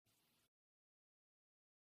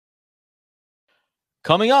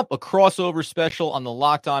Coming up, a crossover special on the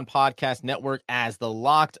Locked On Podcast Network as the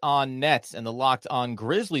Locked On Nets and the Locked On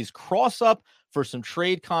Grizzlies cross up for some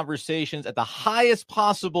trade conversations at the highest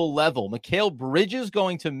possible level. Mikal Bridges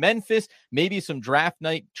going to Memphis, maybe some draft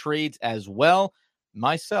night trades as well.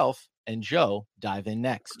 Myself and Joe dive in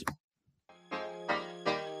next.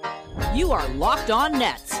 You are Locked On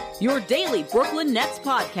Nets, your daily Brooklyn Nets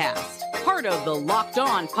podcast. Part of the Locked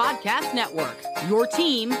On Podcast Network, your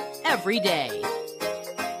team every day.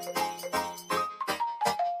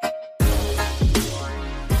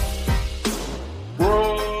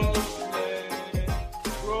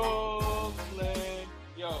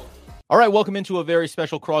 All right, welcome into a very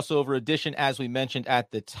special crossover edition. As we mentioned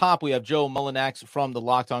at the top, we have Joe Mullinax from the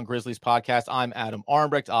Locked On Grizzlies podcast. I'm Adam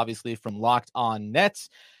Armbrecht, obviously from Locked On Nets.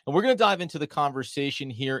 And we're going to dive into the conversation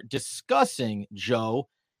here discussing, Joe,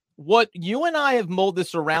 what you and I have mulled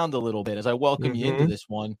this around a little bit as I welcome you into this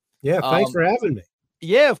one. Yeah, thanks for having me.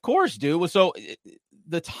 Yeah, of course, dude. So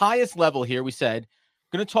the highest level here, we said,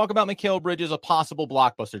 going to talk about Mikal Bridges, a possible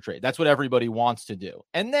blockbuster trade. That's what everybody wants to do.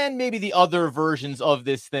 And then maybe the other versions of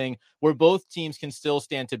this thing where both teams can still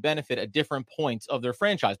stand to benefit at different points of their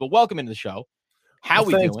franchise. But welcome into the show. How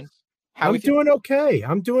we doing? I'm doing okay.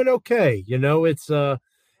 I'm doing okay. You know,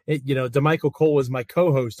 DeMichael Cole is my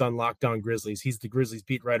co-host on Locked On Grizzlies. He's the Grizzlies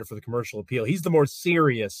beat writer for the Commercial Appeal. He's the more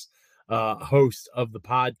serious host of the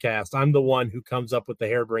podcast. I'm the one who comes up with the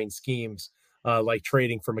harebrained schemes like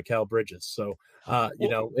trading for Mikal Bridges. So,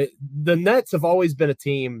 the Nets have always been a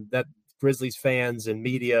team that Grizzlies fans and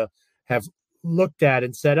media have looked at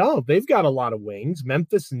and said, oh, they've got a lot of wings.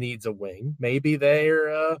 Memphis needs a wing. Maybe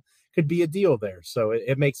there could be a deal there. So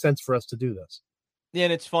it makes sense for us to do this. Yeah,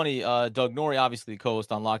 and it's funny, Doug Norrie, obviously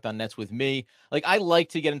co-host on Locked On Nets with me. Like, I like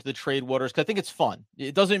to get into the trade waters because I think it's fun.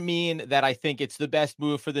 It doesn't mean that I think it's the best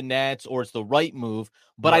move for the Nets or it's the right move,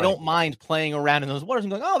 but right. I don't mind playing around in those waters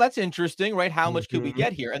and going, oh, that's interesting, right? How much could we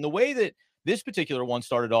get here? And the way that this particular one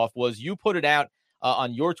started off was you put it out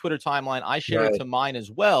on your Twitter timeline. I shared it to mine as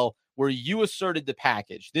well, where you asserted the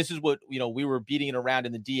package. This is what, we were beating it around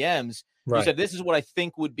in the DMs. Right. You said, this is what I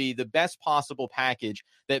think would be the best possible package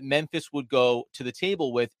that Memphis would go to the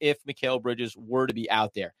table with if Mikal Bridges were to be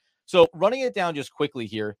out there. So running it down just quickly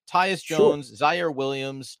here, Tyus Jones, Zaire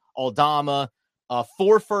Williams, Aldama,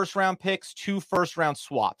 4 first-round picks, 2 first-round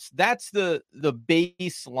swaps. That's the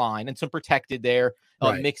baseline, and some protected there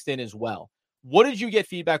mixed in as well. What did you get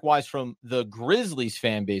feedback-wise from the Grizzlies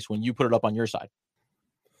fan base when you put it up on your side?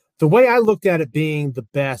 The way I looked at it being the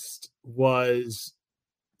best was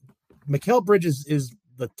Mikal Bridges is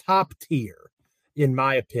the top tier, in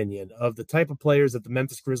my opinion, of the type of players that the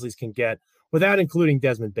Memphis Grizzlies can get without including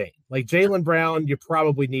Desmond Bane. Like Jaylen Brown, you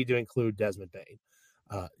probably need to include Desmond Bane.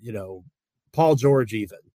 Paul George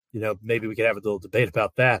even. Maybe we could have a little debate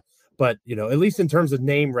about that. But, at least in terms of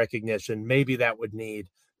name recognition, maybe that would need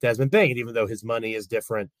Desmond Bane, even though his money is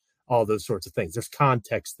different, all those sorts of things. There's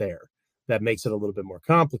context there that makes it a little bit more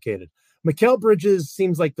complicated. Mikal Bridges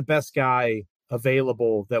seems like the best guy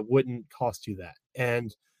available that wouldn't cost you that.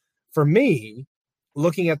 And for me,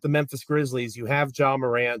 looking at the Memphis Grizzlies, you have Ja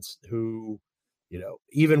Morant, who,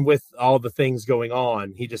 even with all the things going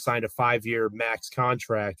on, he just signed a 5-year max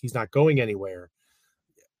contract. He's not going anywhere.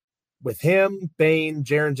 With him, Bane,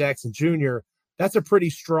 Jaren Jackson Jr., that's a pretty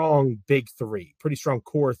strong big three, pretty strong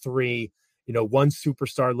core three, one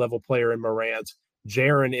superstar level player in Morant.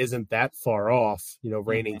 Jaren isn't that far off,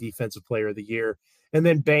 reigning defensive player of the year. And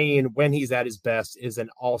then Bane, when he's at his best, is an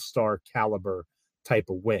all-star caliber type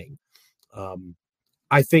of wing.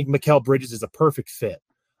 I think Mikal Bridges is a perfect fit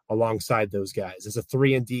alongside those guys. As a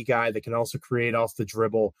 3-and-D guy that can also create off the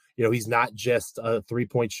dribble. He's not just a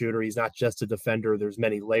three-point shooter. He's not just a defender. There's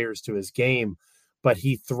many layers to his game. But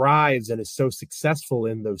he thrives and is so successful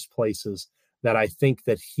in those places that I think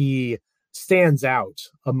that he stands out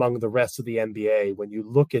among the rest of the NBA. When you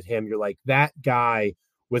look at him, you're like, that guy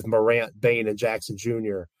with Morant, Bane, and Jackson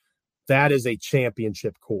Jr., that is a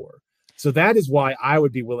championship core. So that is why I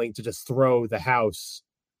would be willing to just throw the house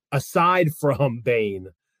aside from Bane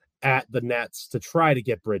at the Nets to try to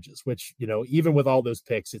get Bridges, which, even with all those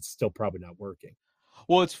picks, it's still probably not working.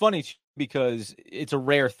 Well, it's funny because it's a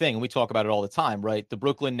rare thing. We talk about it all the time, right? The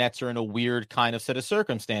Brooklyn Nets are in a weird kind of set of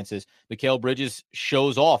circumstances. Mikal Bridges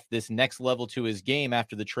shows off this next level to his game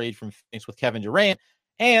after the trade from Phoenix with Kevin Durant.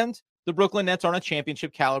 And the Brooklyn Nets aren't a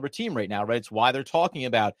championship caliber team right now, right? It's why they're talking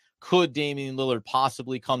about, could Damian Lillard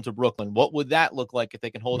possibly come to Brooklyn? What would that look like if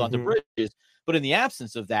they can hold on to Bridges? But in the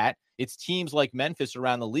absence of that, it's teams like Memphis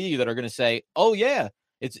around the league that are going to say, oh yeah,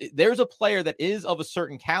 there's a player that is of a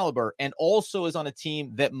certain caliber and also is on a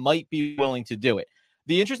team that might be willing to do it.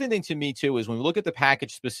 The interesting thing to me too is when we look at the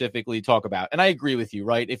package specifically, talk about, and I agree with you,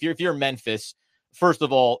 right? If you're Memphis, first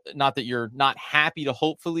of all, not that you're not happy to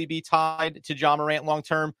hopefully be tied to Ja Morant long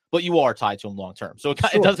term, but you are tied to him long term, so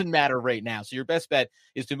it doesn't matter right now. So your best bet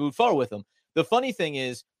is to move forward with him. The funny thing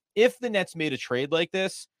is, if the Nets made a trade like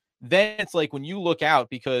this, then it's like when you look out,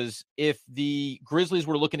 because if the Grizzlies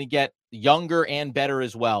were looking to get younger and better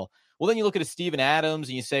as well, then you look at a Steven Adams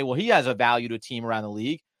and you say, well, he has a value to a team around the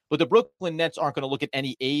league. But the Brooklyn Nets aren't going to look at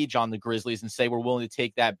any age on the Grizzlies and say we're willing to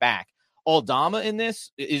take that back. Aldama in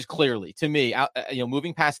this is clearly, to me,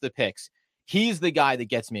 moving past the picks, he's the guy that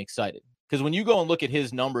gets me excited. Because when you go and look at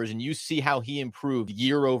his numbers and you see how he improved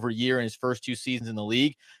year over year in his first 2 seasons in the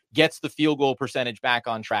league, gets the field goal percentage back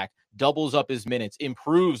on track, doubles up his minutes,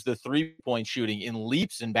 improves the three-point shooting in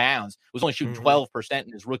leaps and bounds, was only shooting 12%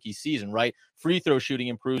 in his rookie season, right? Free throw shooting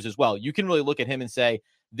improves as well. You can really look at him and say,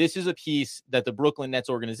 this is a piece that the Brooklyn Nets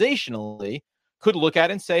organizationally could look at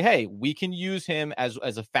and say, hey, we can use him as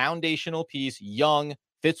a foundational piece, young,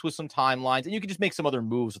 fits with some timelines, and you can just make some other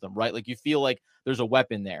moves with him, right? Like you feel like there's a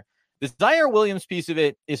weapon there. This Zaire Williams piece of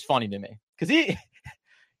it is funny to me because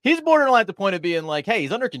he's borderline at the point of being like, hey,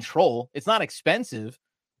 he's under control. It's not expensive,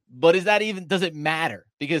 but does it matter?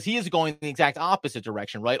 Because he is going the exact opposite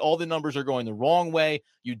direction, right? All the numbers are going the wrong way.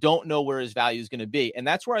 You don't know where his value is going to be. And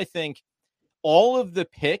that's where I think all of the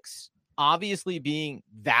picks obviously being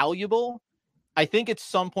valuable, I think at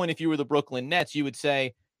some point, if you were the Brooklyn Nets, you would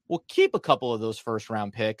say, well, keep a couple of those first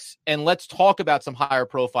round picks and let's talk about some higher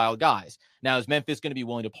profile guys. Now, is Memphis going to be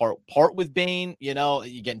willing to part with Bane? You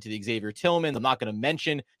get into the Xavier Tillman. I'm not going to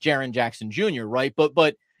mention Jaren Jackson Jr., right?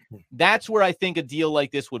 But that's where I think a deal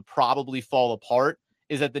like this would probably fall apart,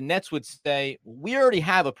 is that the Nets would say, we already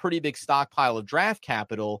have a pretty big stockpile of draft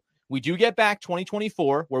capital. We do get back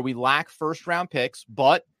 2024 where we lack first round picks,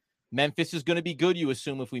 but Memphis is going to be good, you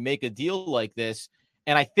assume, if we make a deal like this.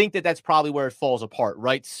 And I think that that's probably where it falls apart,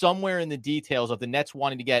 right? Somewhere in the details of the Nets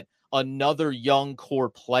wanting to get another young core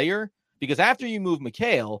player, because after you move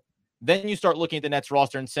Mikal, then you start looking at the Nets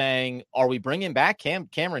roster and saying, are we bringing back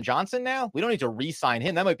Cameron Johnson now? We don't need to re-sign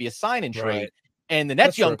him. That might be a sign and trade. Right. And the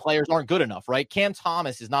Nets young players aren't good enough, right? Cam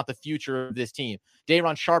Thomas is not the future of this team.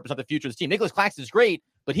 Day'Ron Sharpe is not the future of this team. Nicholas Claxton is great,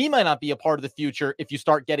 but he might not be a part of the future if you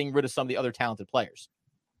start getting rid of some of the other talented players.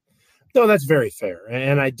 No, that's very fair.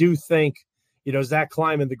 And I do think, Zach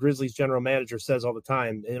Kleiman, the Grizzlies general manager, says all the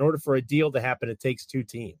time, in order for a deal to happen, it takes 2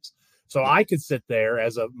 teams. So I could sit there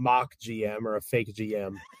as a mock GM or a fake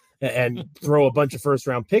GM and throw a bunch of first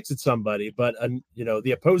round picks at somebody, but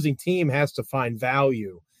the opposing team has to find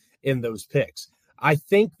value in those picks. I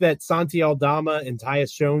think that Santi Aldama and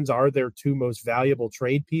Tyus Jones are their 2 most valuable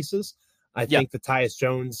trade pieces. I think that Tyus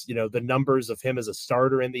Jones, the numbers of him as a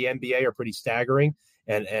starter in the NBA are pretty staggering.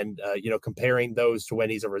 And comparing those to when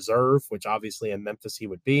he's a reserve, which obviously in Memphis he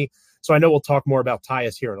would be. So I know we'll talk more about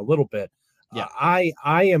Tyus here in a little bit. Yeah, I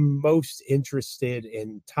am most interested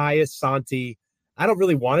in Tyus, Santi. I don't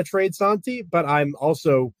really want to trade Santi, but I'm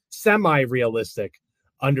also semi-realistic,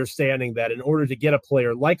 understanding that in order to get a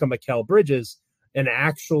player like a Mikal Bridges, an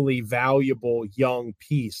actually valuable young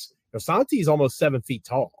piece, Santi is almost 7 feet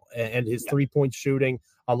tall, and his 3-point shooting,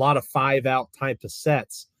 a lot of 5-out type of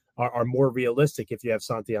sets are more realistic if you have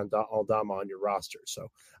Santi Aldama on your roster.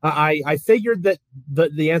 So I figured that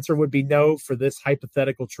the answer would be no for this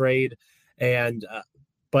hypothetical trade.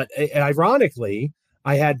 But ironically,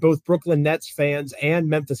 I had both Brooklyn Nets fans and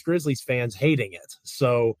Memphis Grizzlies fans hating it.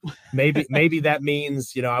 So maybe that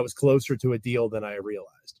means, I was closer to a deal than I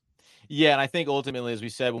realized. Yeah, and I think ultimately, as we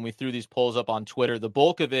said, when we threw these polls up on Twitter, the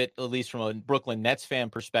bulk of it, at least from a Brooklyn Nets fan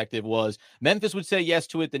perspective, was Memphis would say yes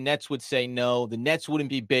to it. The Nets would say no. The Nets wouldn't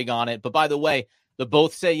be big on it. But by the way, the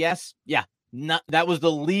both say yes. Yeah, that was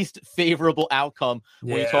the least favorable outcome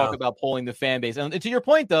when you talk about polling the fan base. And to your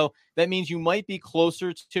point, though, that means you might be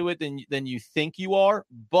closer to it than you think you are,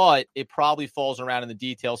 but it probably falls around in the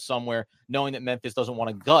details somewhere, knowing that Memphis doesn't want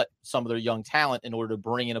to gut some of their young talent in order to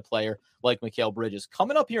bring in a player like Mikal Bridges.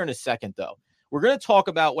 Coming up here in a second, though, we're going to talk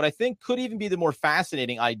about what I think could even be the more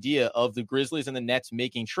fascinating idea of the Grizzlies and the Nets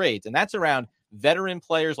making trades, and that's around veteran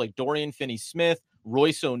players like Dorian Finney-Smith,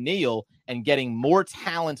 Royce O'Neal, and getting more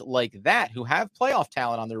talent like that who have playoff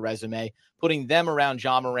talent on their resume, putting them around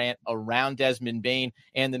Ja Morant, around Desmond Bane,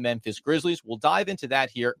 and the Memphis Grizzlies. We'll dive into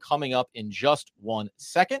that here coming up in just 1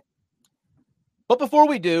 second. But before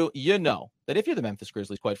we do, you know that if you're the Memphis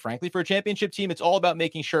Grizzlies, quite frankly, for a championship team, it's all about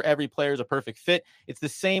making sure every player is a perfect fit. It's the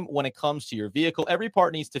same when it comes to your vehicle. Every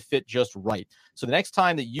part needs to fit just right. So the next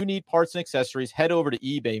time that you need parts and accessories, head over to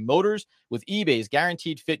eBay Motors. With eBay's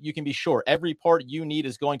guaranteed fit, you can be sure every part you need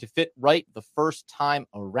is going to fit right the first time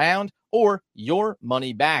around. or your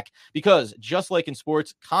money back. Because just like in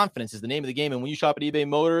sports, confidence is the name of the game. And when you shop at eBay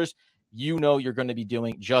Motors, you know you're going to be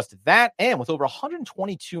doing just that. And with over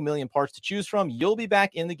 122 million parts to choose from, you'll be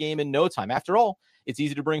back in the game in no time. After all, it's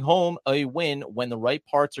easy to bring home a win when the right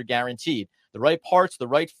parts are guaranteed. The right parts, the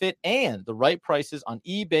right fit, and the right prices on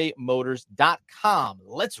ebaymotors.com.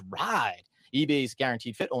 Let's ride. eBay's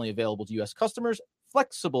guaranteed fit, only available to U.S. customers.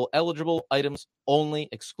 Flexible, eligible items only.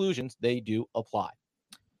 Exclusions, they do apply.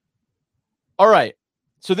 All right.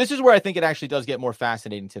 So this is where I think it actually does get more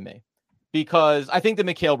fascinating to me. Because I think that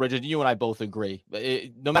Mikal Bridges, you and I both agree,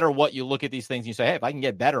 no matter what, you look at these things and you say, hey, if I can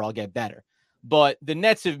get better, I'll get better. But the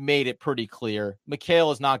Nets have made it pretty clear.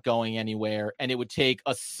 Mikal is not going anywhere, and it would take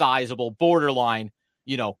a sizable borderline,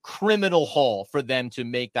 criminal haul for them to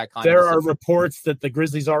make that kind of decision. There are reports that the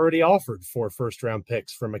Grizzlies already offered 4 first-round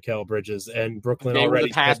picks for Mikal Bridges, and Brooklyn they already were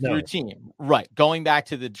the pass-through team. Right. Going back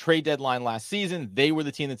to the trade deadline last season, they were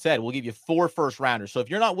the team that said, we'll give you 4 first-rounders. So if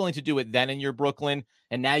you're not willing to do it then and you're Brooklyn,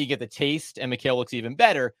 and now you get the taste and Mikal looks even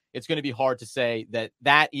better, it's going to be hard to say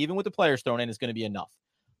that even with the players thrown in, is going to be enough.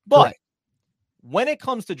 But Correct. When it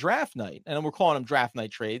comes to draft night, and we're calling them draft night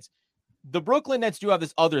trades, the Brooklyn Nets do have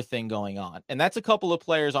this other thing going on, and that's a couple of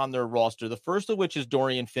players on their roster, the first of which is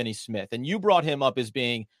Dorian Finney-Smith. And you brought him up as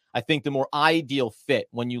being, I think, the more ideal fit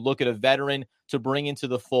when you look at a veteran to bring into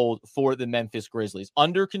the fold for the Memphis Grizzlies.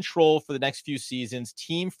 Under control for the next few seasons,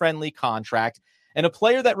 team-friendly contract, and a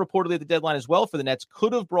player that reportedly at the deadline as well for the Nets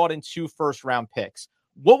could have brought in 2 first-round picks.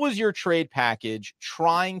 What was your trade package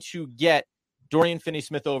trying to get Dorian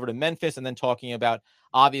Finney-Smith over to Memphis, and then talking about,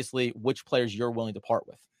 obviously, which players you're willing to part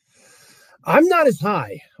with? I'm not as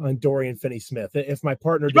high on Dorian Finney-Smith. If my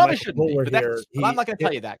partner DeMichael Cole were here, but I'm not going to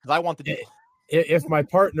tell you that because I want the deal. If my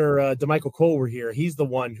partner DeMichael Cole were here, he's the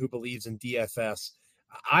one who believes in DFS.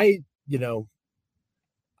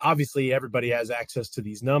 Obviously everybody has access to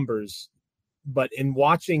these numbers, but in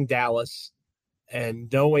watching Dallas and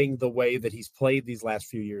knowing the way that he's played these last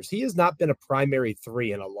few years, he has not been a primary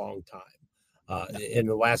 3 in a long time. In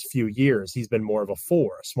the last few years, he's been more of a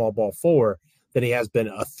 4, a small ball 4, than he has been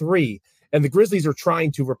a 3. And the Grizzlies are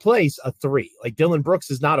trying to replace a 3. Like Dylan Brooks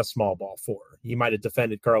is not a small ball 4. He might have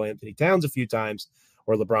defended Karl Anthony Towns a few times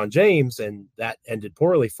or LeBron James, and that ended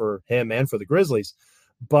poorly for him and for the Grizzlies.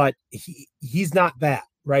 But he's not that,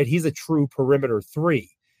 right? He's a true perimeter 3.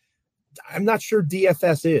 I'm not sure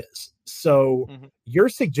DFS is. So your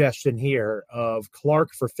suggestion here of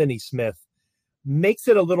Clark for Finney-Smith makes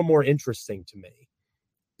it a little more interesting to me,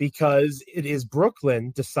 because it is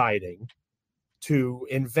Brooklyn deciding to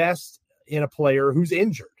invest in a player who's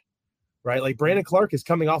injured, right? Like Brandon Clark is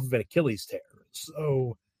coming off of an Achilles tear.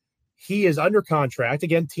 So he is under contract,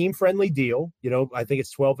 again, team-friendly deal. I think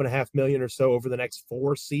it's $12.5 million or so over the next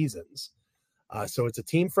 4 seasons. So it's a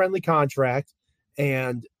team-friendly contract,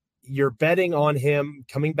 and you're betting on him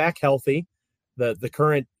coming back healthy. The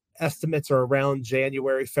current estimates are around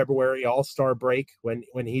January, February, All-Star break when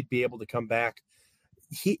he'd be able to come back.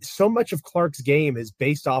 So much of Clark's game is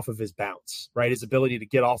based off of his bounce, right? His ability to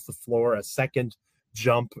get off the floor, a second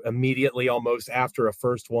jump immediately almost after a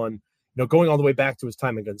first one, going all the way back to his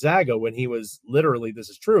time in Gonzaga when he was literally, this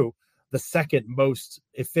is true, the second most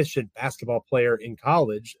efficient basketball player in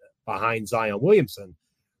college behind Zion Williamson.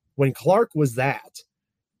 When Clark was that,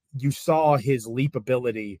 you saw his leap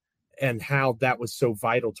ability and how that was so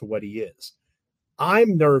vital to what he is.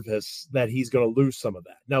 I'm nervous that he's going to lose some of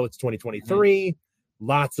that. No, it's 2023.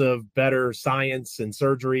 Lots of better science and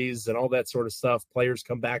surgeries and all that sort of stuff. Players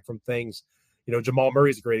come back from things. Jamal Murray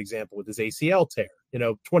is a great example with his ACL tear.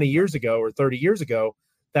 20 years ago or 30 years ago,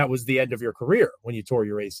 that was the end of your career when you tore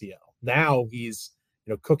your ACL. Now he's,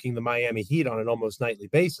 cooking the Miami Heat on an almost nightly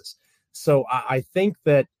basis. So I think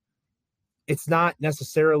that it's not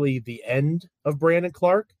necessarily the end of Brandon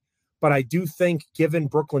Clark, but I do think, given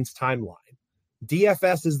Brooklyn's timeline,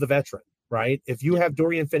 DFS is the veteran. Right? If you have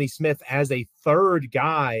Dorian Finney-Smith as a third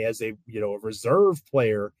guy, as a reserve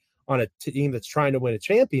player on a team that's trying to win a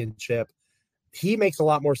championship, he makes a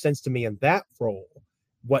lot more sense to me in that role.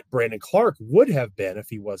 What Brandon Clark would have been if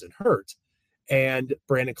he wasn't hurt. And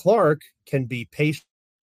Brandon Clark can be patient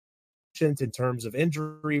in terms of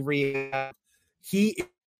injury rehab. He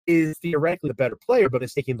is theoretically the better player, but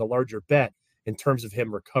is taking the larger bet in terms of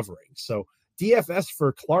him recovering. So DFS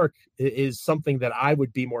for Clark is something that I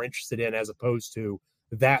would be more interested in, as opposed to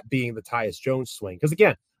that being the Tyus Jones swing. Because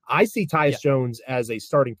again, I see Tyus Jones as a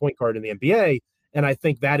starting point guard in the NBA, and I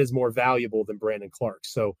think that is more valuable than Brandon Clark.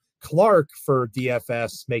 So Clark for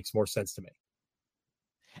DFS makes more sense to me.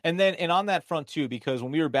 And on that front too, because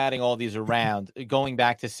when we were batting all these around, going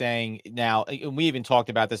back to saying now, and we even talked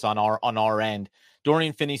about this on our end,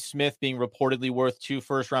 Dorian Finney-Smith being reportedly worth 2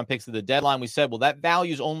 first-round picks at the deadline, we said, well, that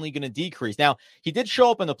value is only going to decrease. Now, he did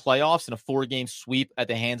show up in the playoffs in a 4-game sweep at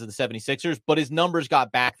the hands of the 76ers, but his numbers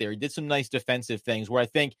got back there. He did some nice defensive things where I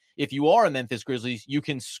think if you are a Memphis Grizzlies, you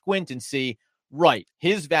can squint and see, right,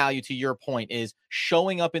 his value, to your point, is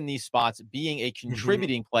showing up in these spots, being a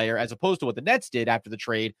contributing player, as opposed to what the Nets did after the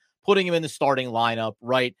trade, putting him in the starting lineup,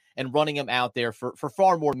 right, and running him out there for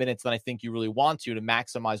far more minutes than I think you really want to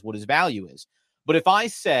maximize what his value is. But if I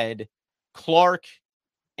said Clark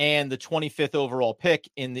and the 25th overall pick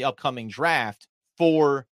in the upcoming draft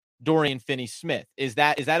for Dorian Finney-Smith, is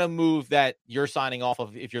that a move that you're signing off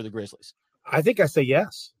of if you're the Grizzlies? I think I say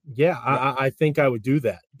yes. Yeah, I think I would do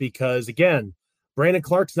that because, again, Brandon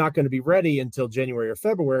Clark's not going to be ready until January or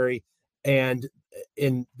February. And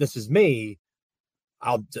this is me.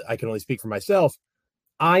 I can only speak for myself.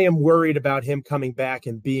 I am worried about him coming back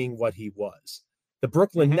and being what he was. The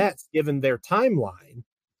Brooklyn Nets, given their timeline,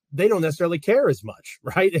 they don't necessarily care as much,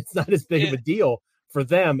 right? It's not as big of a deal for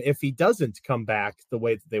them if he doesn't come back the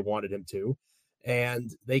way that they wanted him to.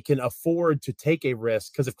 And they can afford to take a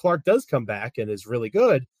risk because if Clark does come back and is really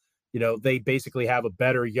good, they basically have a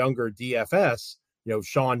better, younger DFS,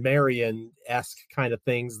 Sean Marion-esque kind of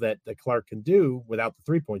things that Clark can do without the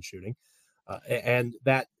three-point shooting. And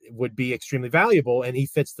that would be extremely valuable. And he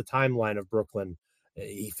fits the timeline of Brooklyn.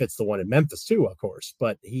 He fits the one in Memphis too, of course,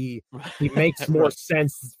 but he makes more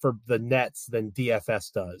sense for the Nets than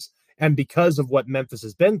DFS does. And because of what Memphis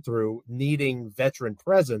has been through, needing veteran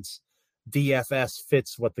presence, DFS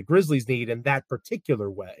fits what the Grizzlies need in that particular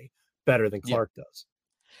way better than Clark does.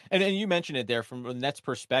 And you mentioned it there from the Nets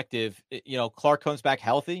perspective. Clark comes back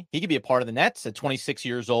healthy. He could be a part of the Nets at 26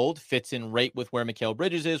 years old, fits in right with where Mikal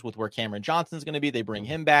Bridges is, with where Cameron Johnson's going to be. They bring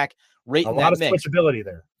him back. Right, a lot of switchability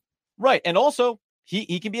there. Right. And also,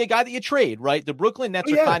 he can be a guy that you trade, right? The Brooklyn Nets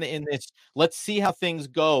are kind of in this, let's see how things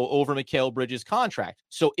go over Mikal Bridges' contract.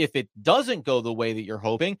 So if it doesn't go the way that you're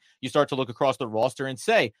hoping, you start to look across the roster and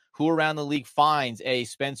say, who around the league finds a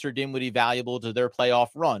Spencer Dinwiddie valuable to their playoff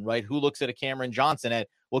run, right? Who looks at a Cameron Johnson at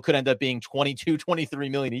what could end up being 22, 23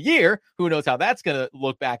 million a year? Who knows how that's going to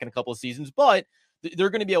look back in a couple of seasons, but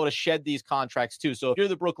they're going to be able to shed these contracts too. So if you're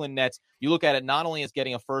the Brooklyn Nets, you look at it not only as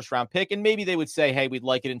getting a first round pick, and maybe they would say, hey, we'd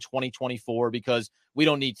like it in 2024 because we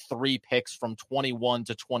don't need 3 picks from 21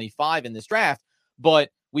 to 25 in this draft,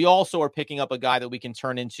 but we also are picking up a guy that we can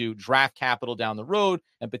turn into draft capital down the road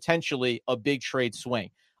and potentially a big trade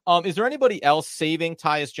swing. Is there anybody else saving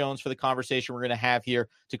Tyus Jones for the conversation we're going to have here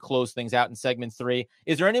to close things out in segment 3?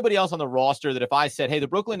 Is there anybody else on the roster that if I said, hey, the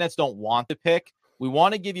Brooklyn Nets don't want the pick, we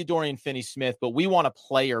want to give you Dorian Finney-Smith, but we want a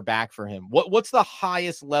player back for him? What's the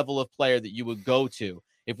highest level of player that you would go to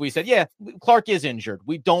if we said, yeah, Clark is injured,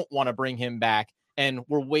 we don't want to bring him back, and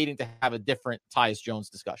we're waiting to have a different Tyus Jones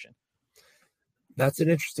discussion? That's an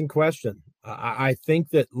interesting question. I think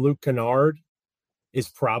that Luke Kennard is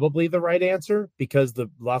probably the right answer because the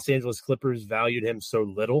Los Angeles Clippers valued him so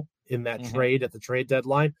little in that trade at the trade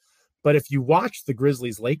deadline. But if you watch the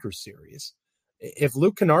Grizzlies-Lakers series, if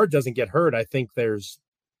Luke Kennard doesn't get hurt, I think there's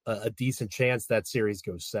a decent chance that series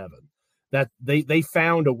goes 7. That they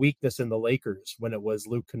found a weakness in the Lakers when it was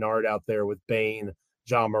Luke Kennard out there with Bane,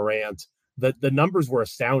 John Morant. The numbers were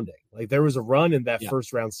astounding. Like there was a run in that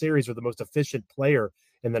first round series where the most efficient player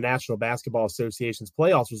in the National Basketball Association's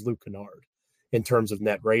playoffs was Luke Kennard in terms of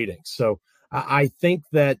net ratings. So I think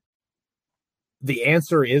that the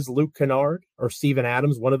answer is Luke Kennard or Steven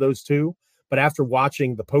Adams, one of those two. But after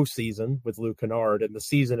watching the postseason with Luke Kennard and the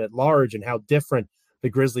season at large and how different the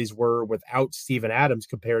Grizzlies were without Steven Adams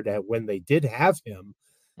compared to when they did have him,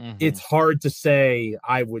 it's hard to say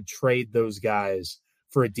I would trade those guys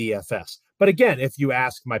for a DFS. But again, if you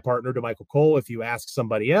ask my partner, DeMichael Cole, if you ask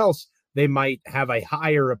somebody else, they might have a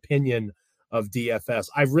higher opinion of DFS.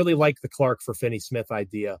 I really like the Clark for Finney-Smith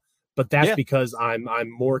idea, but that's because I'm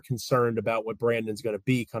more concerned about what Brandon's going to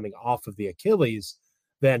be coming off of the Achilles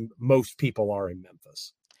than most people are in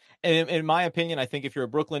Memphis. And in my opinion, I think if you're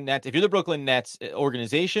the Brooklyn Nets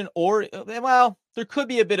organization, or, well, there could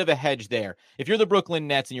be a bit of a hedge there. If you're the Brooklyn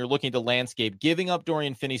Nets and you're looking at the landscape, giving up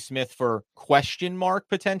Dorian Finney-Smith for question mark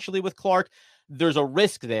potentially with Clark, there's a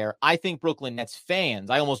risk there. I think Brooklyn Nets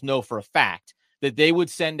fans, I almost know for a fact, that they would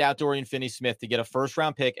send out Dorian Finney-Smith to get a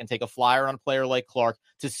first-round pick and take a flyer on a player like Clark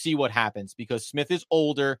to see what happens, because Smith is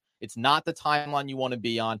older. It's not the timeline you want to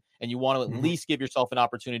be on, and you want to at least give yourself an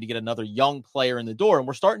opportunity to get another young player in the door. And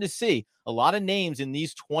we're starting to see a lot of names in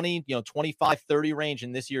these 20, 25, 30 range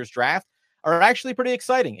in this year's draft. are actually pretty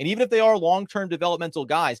exciting. And even if they are long-term developmental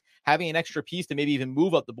guys, having an extra piece to maybe even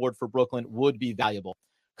move up the board for Brooklyn would be valuable.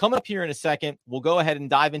 Coming up here in a second, we'll go ahead and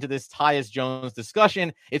dive into this Tyus Jones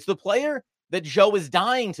discussion. It's the player that Joe is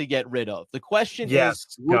dying to get rid of. The question is,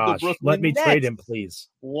 would the Brooklyn let me Nets trade him, please,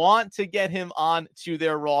 want to get him on to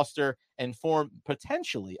their roster and form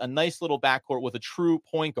potentially a nice little backcourt with a true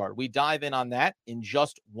point guard? We dive in on that in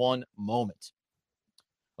just one moment.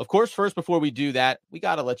 Of course, first, before we do that, we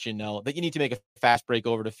got to let you know that you need to make a fast break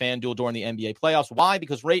over to FanDuel during the NBA playoffs. Why?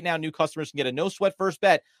 Because right now, new customers can get a no-sweat first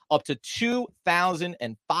bet up to $2,500.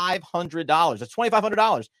 That's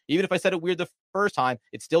 $2,500. Even if I said it weird the first time,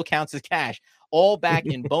 it still counts as cash. All back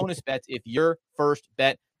in bonus bets if your first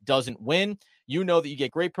bet doesn't win. You know that you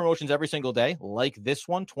get great promotions every single day, like this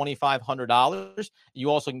one, $2,500. You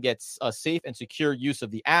also can get a safe and secure use of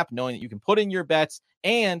the app, knowing that you can put in your bets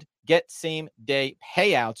and get same-day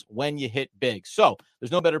payouts when you hit big. So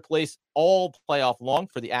there's no better place all playoff long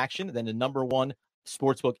for the action than the number one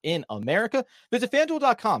sportsbook in America. Visit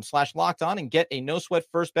FanDuel.com/LockedOn and get a no-sweat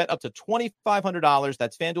first bet up to $2,500.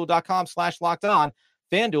 That's FanDuel.com/LockedOn.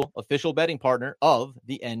 FanDuel, official betting partner of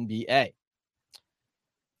the NBA.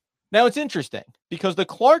 Now, it's interesting because the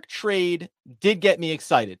Clark trade did get me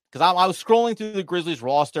excited because I was scrolling through the Grizzlies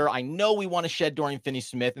roster. I know we want to shed Dorian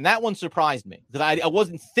Finney-Smith, and that one surprised me because I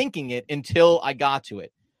wasn't thinking it until I got to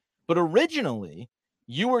it. But originally,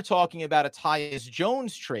 you were talking about a Tyus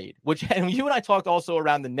Jones trade, which, and you and I talked also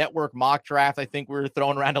around the network mock draft. I think we were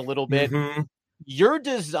throwing around a little bit. Mm-hmm. Your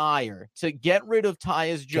desire to get rid of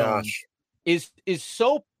Tyus Jones is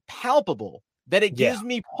so palpable that it gives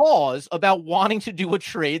me pause about wanting to do a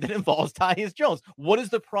trade that involves Tyus Jones. What is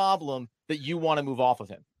the problem that you want to move off of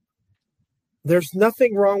him? There's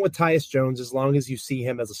nothing wrong with Tyus Jones as long as you see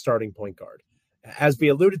him as a starting point guard. As we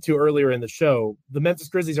alluded to earlier in the show, the Memphis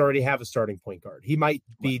Grizzlies already have a starting point guard. He might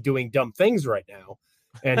be doing dumb things right now,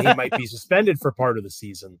 and he might be suspended for part of the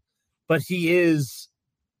season, but he is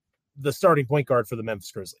the starting point guard for the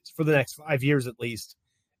Memphis Grizzlies for the next 5 years at least.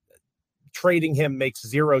 Trading him makes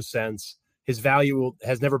zero sense. His value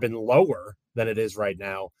has never been lower than it is right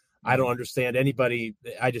now. I don't understand anybody.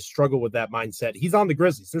 I just struggle with that mindset. He's on the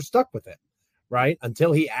Grizzlies. They're stuck with him, right?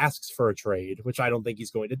 Until he asks for a trade, which I don't think he's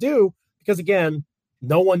going to do because, again,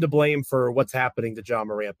 no one to blame for what's happening to Ja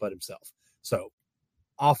Morant but himself. So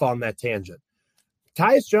off on that tangent.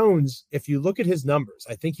 Tyus Jones, if you look at his numbers,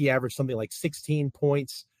 I think he averaged something like 16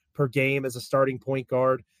 points per game as a starting point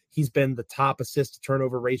guard. He's been the top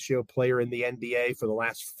assist-to-turnover ratio player in the NBA for the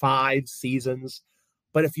last 5 seasons.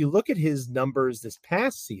 But if you look at his numbers this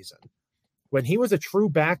past season, when he was a true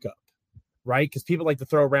backup, right? Because people like to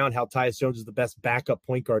throw around how Tyus Jones is the best backup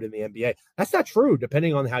point guard in the NBA. That's not true,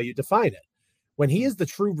 depending on how you define it. When he is the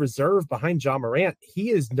true reserve behind Ja Morant, he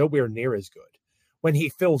is nowhere near as good. When he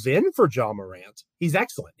fills in for Ja Morant, he's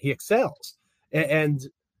excellent. He excels. And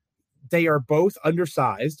they are both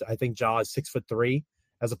undersized. I think Ja is 6'3"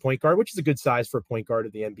 as a point guard, which is a good size for a point guard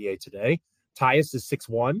in the NBA today. Tyus is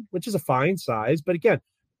 6'1", which is a fine size. But again,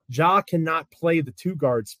 Ja cannot play the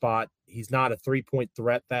 2-guard spot. He's not a 3-point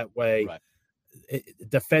threat that way. Right.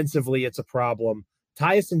 Defensively, it's a problem.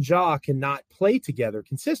 Tyus and Ja cannot play together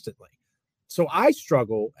consistently. So I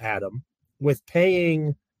struggle, Adam, with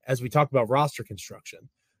paying, as we talk about roster construction.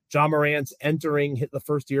 Ja Morant's hit the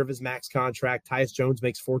first year of his max contract. Tyus Jones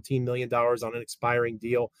makes $14 million on an expiring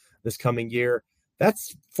deal this coming year.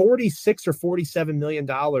 That's $46 or $47 million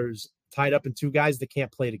tied up in 2 guys that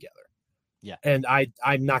can't play together. Yeah. And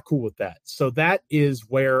I'm not cool with that. So that is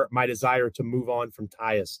where my desire to move on from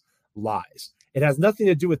Tyus lies. It has nothing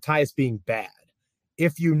to do with Tyus being bad.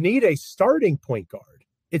 If you need a starting point guard,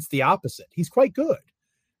 it's the opposite. He's quite good.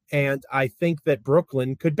 And I think that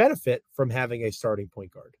Brooklyn could benefit from having a starting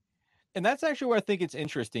point guard. And that's actually where I think it's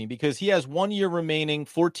interesting because he has 1 year remaining,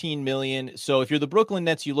 $14 million. So if you're the Brooklyn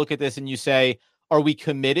Nets, you look at this and you say, are we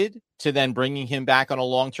committed to then bringing him back on a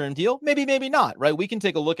long-term deal? Maybe, maybe not, right? We can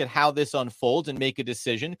take a look at how this unfolds and make a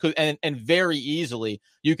decision. And very easily,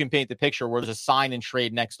 you can paint the picture where there's a sign and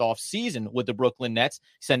trade next off season with the Brooklyn Nets,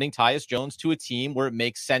 sending Tyus Jones to a team where it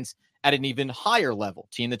makes sense at an even higher level,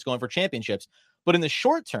 team that's going for championships. But in the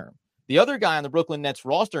short term, the other guy on the Brooklyn Nets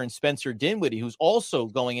roster is Spencer Dinwiddie, who's also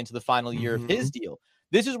going into the final year of his deal.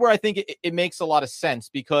 This is where I think it makes a lot of sense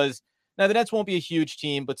because now, the Nets won't be a huge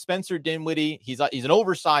team, but Spencer Dinwiddie, he's an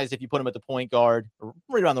oversized if you put him at the point guard, or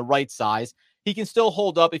right around the right size. He can still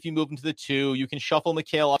hold up if you move him to the 2. You can shuffle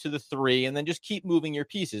Mikal up to the 3, and then just keep moving your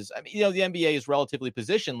pieces. I mean, the NBA is relatively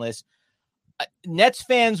positionless. Nets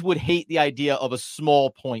fans would hate the idea of a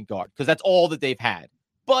small point guard because that's all that they've had.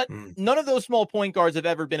 But none of those small point guards have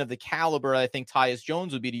ever been of the caliber I think Tyus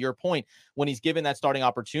Jones would be, to your point, when he's given that starting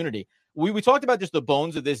opportunity. we talked about just the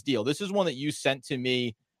bones of this deal. This is one that you sent to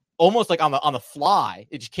me almost like on the fly.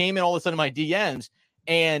 It just came in all of a sudden in my DMs,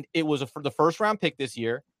 and it was for the first round pick this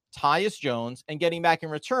year, Tyus Jones, and getting back in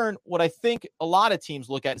return what I think a lot of teams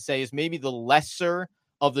look at and say is maybe the lesser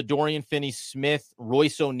of the Dorian Finney-Smith,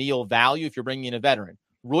 Royce O'Neal value if you're bringing in a veteran.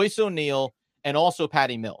 Royce O'Neal and also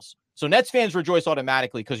Patty Mills. So Nets fans rejoice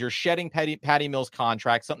automatically because you're shedding Patty Mills'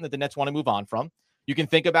 contract, something that the Nets want to move on from. You can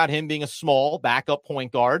think about him being a small backup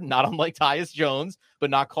point guard, not unlike Tyus Jones,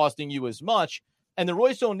 but not costing you as much. And the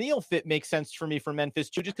Royce O'Neal fit makes sense for me for Memphis,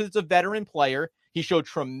 too, just because it's a veteran player. He showed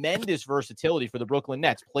tremendous versatility for the Brooklyn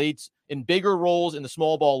Nets, played in bigger roles in the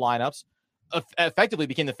small ball lineups, effectively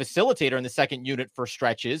became the facilitator in the second unit for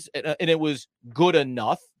stretches, and it was good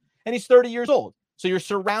enough. And he's 30 years old. So you're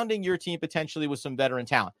surrounding your team potentially with some veteran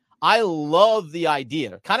talent. I love the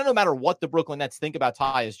idea, kind of no matter what the Brooklyn Nets think about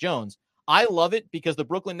Tyus Jones. I love it because the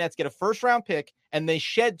Brooklyn Nets get a first-round pick, and they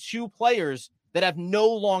shed two players that have no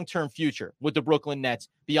long-term future with the Brooklyn Nets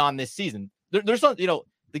beyond this season. There's not,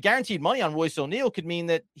 the guaranteed money on Royce O'Neal could mean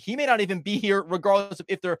that he may not even be here regardless of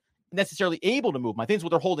if they're necessarily able to move him. I think that's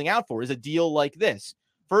what they're holding out for is a deal like this.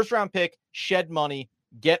 First-round pick, shed money,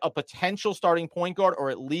 get a potential starting point guard or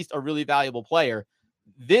at least a really valuable player.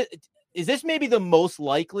 Is this maybe the most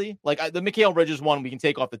likely? Like the Mikal Bridges one we can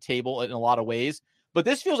take off the table in a lot of ways, but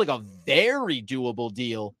this feels like a very doable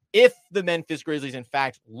deal if the Memphis Grizzlies, in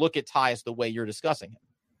fact, look at Tyus the way you're discussing it.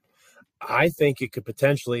 I think it could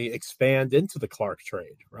potentially expand into the Clark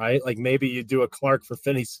trade, right? Like maybe you do a Clark for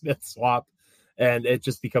Finney-Smith swap and it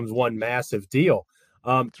just becomes one massive deal.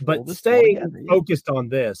 But staying focused on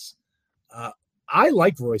this, I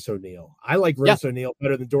like Royce O'Neal. I like Royce O'Neal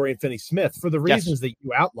better than Dorian Finney-Smith for the reasons that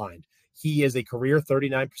you outlined. He is a career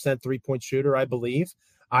 39% three-point shooter, I believe.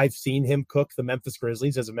 I've seen him cook the Memphis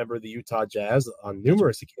Grizzlies as a member of the Utah Jazz on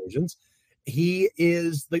numerous occasions. He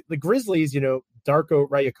is the Grizzlies, Darko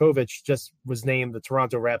Rajakovic just was named the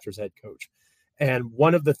Toronto Raptors head coach. And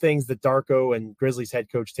one of the things that Darko and Grizzlies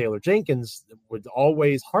head coach Taylor Jenkins would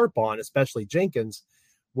always harp on, especially Jenkins,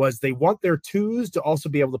 was they want their twos to also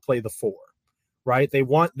be able to play the four, right? They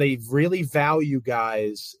really value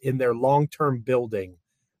guys in their long-term building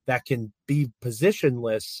that can be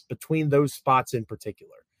positionless between those spots in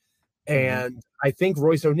particular. And I think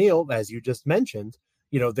Royce O'Neal, as you just mentioned,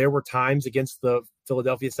 there were times against the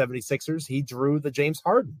Philadelphia 76ers, he drew the James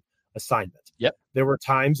Harden assignment. Yep. There were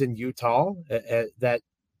times in Utah that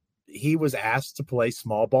he was asked to play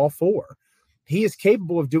small ball four. He is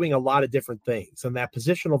capable of doing a lot of different things, and that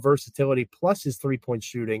positional versatility plus his three-point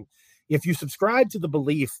shooting. If you subscribe to the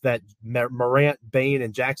belief that Morant, Bane,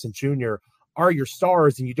 and Jackson Jr. are your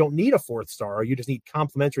stars and you don't need a fourth star, or you just need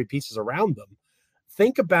complementary pieces around them,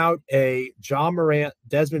 think about a Ja Morant,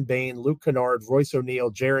 Desmond Bane, Luke Kennard, Royce O'Neal,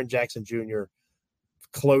 Jaren Jackson Jr.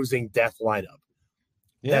 closing death lineup.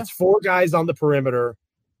 Yeah. That's four guys on the perimeter,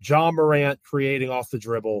 Ja Morant creating off the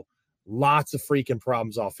dribble, lots of freaking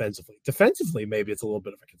problems offensively. Defensively, maybe it's a little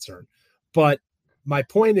bit of a concern. But my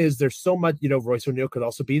point is there's so much, Royce O'Neal could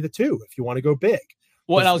also be the two if you want to go big.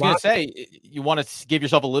 Well, and I was going to say, you want to give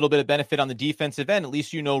yourself a little bit of benefit on the defensive end. At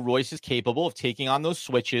least Royce is capable of taking on those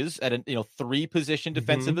switches at a three-position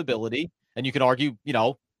defensive ability. And you can argue,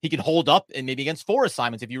 he can hold up and maybe against four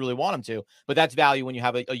assignments if you really want him to. But that's value when you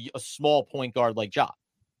have a small point guard like Ja.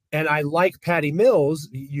 And I like Patty Mills.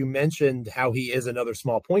 You mentioned how he is another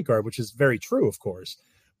small point guard, which is very true, of course.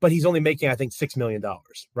 But he's only making, I think, $6 million,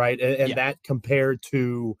 right? And that compared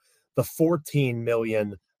to the $14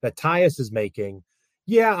 million that Tyus is making.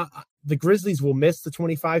 Yeah, the Grizzlies will miss the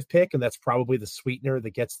 25 pick, and that's probably the sweetener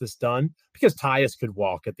that gets this done because Tyus could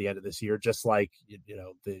walk at the end of this year, just like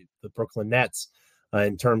the Brooklyn Nets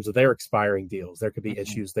in terms of their expiring deals. There could be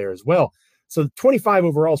issues there as well. So 25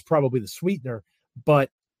 overall is probably the sweetener, but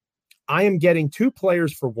I am getting two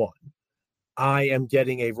players for one. I am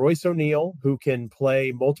getting a Royce O'Neal who can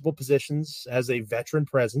play multiple positions as a veteran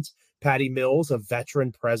presence. Patty Mills, a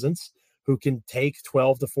veteran presence, who can take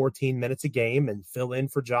 12 to 14 minutes a game and fill in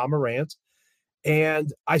for Ja Morant.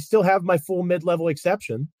 And I still have my full mid-level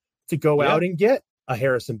exception to go out and get a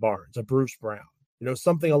Harrison Barnes, a Bruce Brown,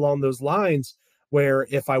 something along those lines where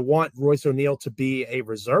if I want Royce O'Neal to be a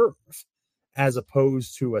reserve as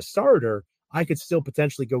opposed to a starter, I could still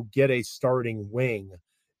potentially go get a starting wing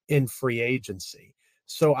in free agency.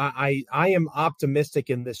 So I am optimistic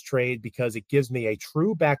in this trade because it gives me a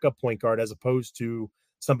true backup point guard as opposed to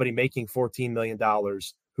somebody making $14 million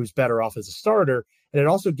who's better off as a starter. And it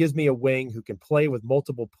also gives me a wing who can play with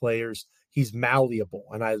multiple players. He's malleable,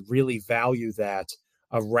 and I really value that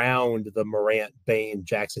around the Morant, Bane,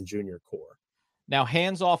 Jackson Jr. core. Now,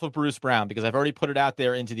 hands off of Bruce Brown, because I've already put it out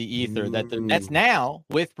there into the ether that the Nets now,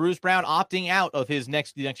 with Bruce Brown opting out of his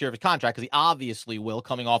next year of his contract, because he obviously will,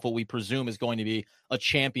 coming off what we presume is going to be a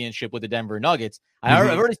championship with the Denver Nuggets.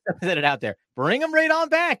 I've already set it out there. Bring him right on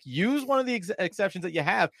back. Use one of the exceptions that you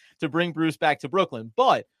have to bring Bruce back to Brooklyn.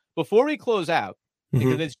 But before we close out,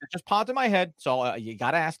 because it's just popped in my head, so you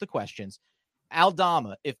got to ask the questions.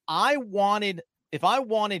 Aldama, if I wanted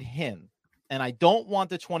him, and I don't want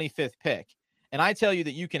the 25th pick, and I tell you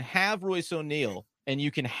that you can have Royce O'Neal and you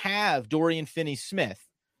can have Dorian Finney-Smith,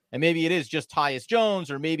 and maybe it is just Tyus Jones,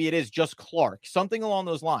 or maybe it is just Clark, something along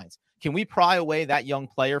those lines. Can we pry away that young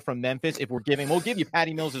player from Memphis if we'll give you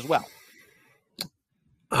Patty Mills as well?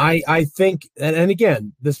 I think, and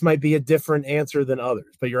again, this might be a different answer than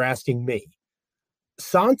others, but you're asking me.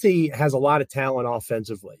 Santi has a lot of talent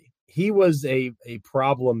offensively. He was a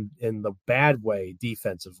problem in the bad way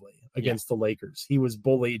defensively against the Lakers. He was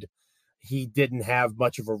bullied. He didn't have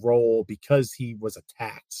much of a role because he was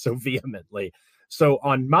attacked so vehemently. So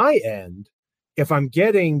on my end, if I'm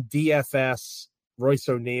getting DFS, Royce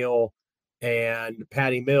O'Neal, and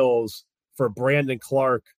Patty Mills for Brandon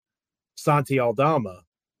Clark, Santi Aldama,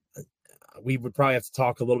 we would probably have to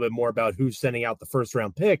talk a little bit more about who's sending out the first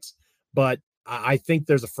round picks. But I think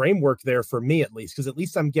there's a framework there for me, at least, because at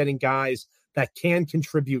least I'm getting guys that can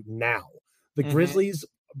contribute now. The Grizzlies,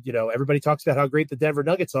 everybody talks about how great the Denver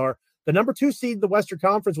Nuggets are. The number 2 seed in the Western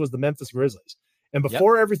Conference was the Memphis Grizzlies. And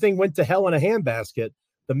before everything went to hell in a handbasket,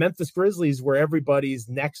 the Memphis Grizzlies were everybody's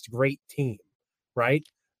next great team, right?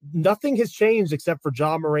 Nothing has changed except for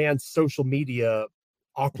Ja Morant's social media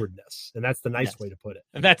awkwardness. And that's the nice way to put it.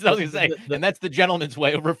 And that's what I was going to say. And that's the gentleman's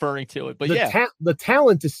way of referring to it. But the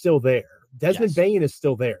talent is still there. Desmond Bane is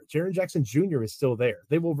still there. Jaren Jackson Jr. is still there.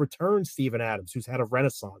 They will return Steven Adams, who's had a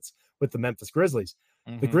renaissance with the Memphis Grizzlies.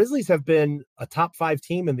 The Grizzlies have been a top 5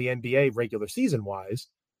 team in the NBA regular season wise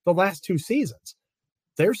the last 2 seasons.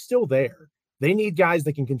 They're still there. They need guys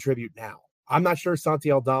that can contribute now. I'm not sure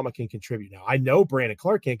Santi Aldama can contribute now. I know Brandon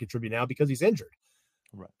Clark can't contribute now because he's injured.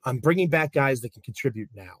 Right. I'm bringing back guys that can contribute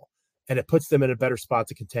now, and it puts them in a better spot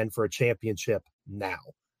to contend for a championship now.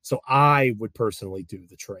 So I would personally do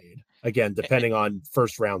the trade, again, depending on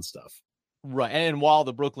first round stuff. Right. And while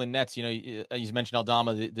the Brooklyn Nets, you mentioned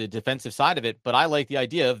Aldama, the defensive side of it, but I like the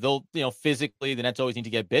idea of physically the Nets always need to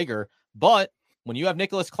get bigger. But when you have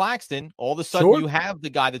Nicholas Claxton, all of a sudden you have the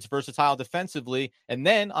guy that's versatile defensively. And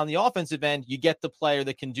then on the offensive end, you get the player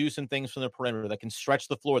that can do some things from the perimeter, that can stretch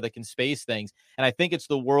the floor, that can space things. And I think it's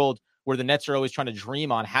the world where the Nets are always trying to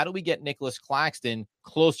dream on. How do we get Nicholas Claxton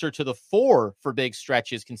closer to the 4 for big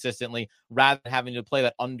stretches consistently, rather than having to play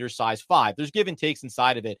that undersized 5? There's give and takes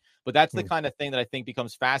inside of it, but that's the kind of thing that I think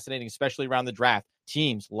becomes fascinating, especially around the draft.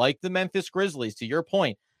 Teams like the Memphis Grizzlies, to your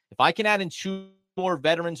point, if I can add in 2 more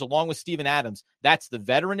veterans along with Steven Adams, that's the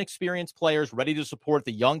veteran experienced players ready to support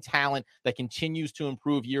the young talent that continues to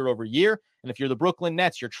improve year over year. And if you're the Brooklyn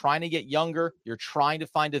Nets, you're trying to get younger, you're trying to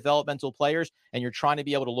find developmental players, and you're trying to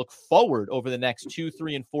be able to look forward over the next 2,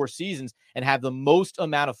 3, and 4 seasons and have the most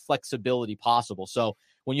amount of flexibility possible. So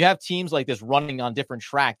when you have teams like this running on different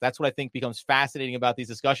tracks, that's what I think becomes fascinating about these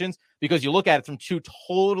discussions, because you look at it from 2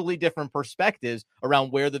 totally different perspectives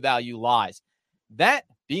around where the value lies. That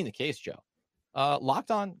being the case, Joe,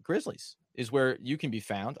 Locked On Grizzlies is where you can be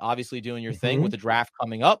found, obviously doing your thing with the draft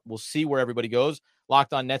coming up. We'll see where everybody goes.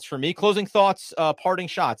 Locked On Nets for me. Closing thoughts, parting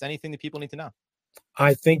shots, anything that people need to know.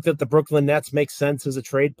 I think that the Brooklyn Nets make sense as a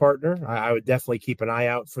trade partner. I would definitely keep an eye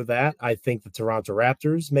out for that. I think the Toronto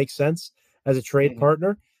Raptors make sense as a trade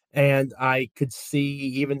partner. And I could see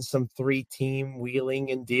even some 3-team wheeling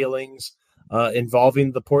and dealings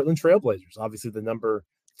involving the Portland Trailblazers. Obviously, the number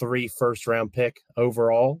 3 first-round pick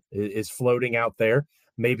overall is floating out there.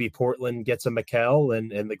 Maybe Portland gets a Mikal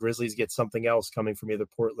and the Grizzlies get something else coming from either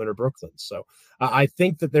Portland or Brooklyn. So I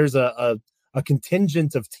think that there's a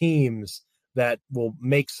contingent of teams that will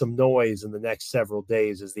make some noise in the next several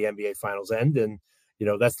days as the NBA finals end. And,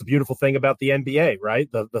 that's the beautiful thing about the NBA,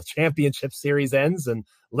 right? The championship series ends, and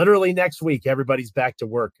literally next week, everybody's back to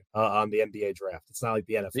work on the NBA draft. It's not like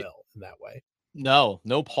the NFL in that way. No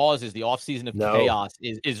pauses. The offseason of chaos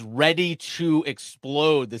is ready to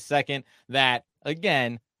explode the second that,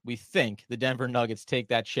 again, we think the Denver Nuggets take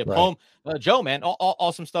that ship home. Joe, man,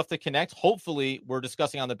 awesome stuff to connect. Hopefully we're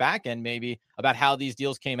discussing on the back end maybe about how these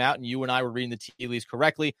deals came out and you and I were reading the tea leaves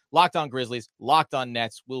correctly. Locked On Grizzlies, Locked On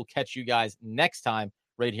Nets. We'll catch you guys next time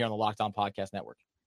right here on the Locked On Podcast Network.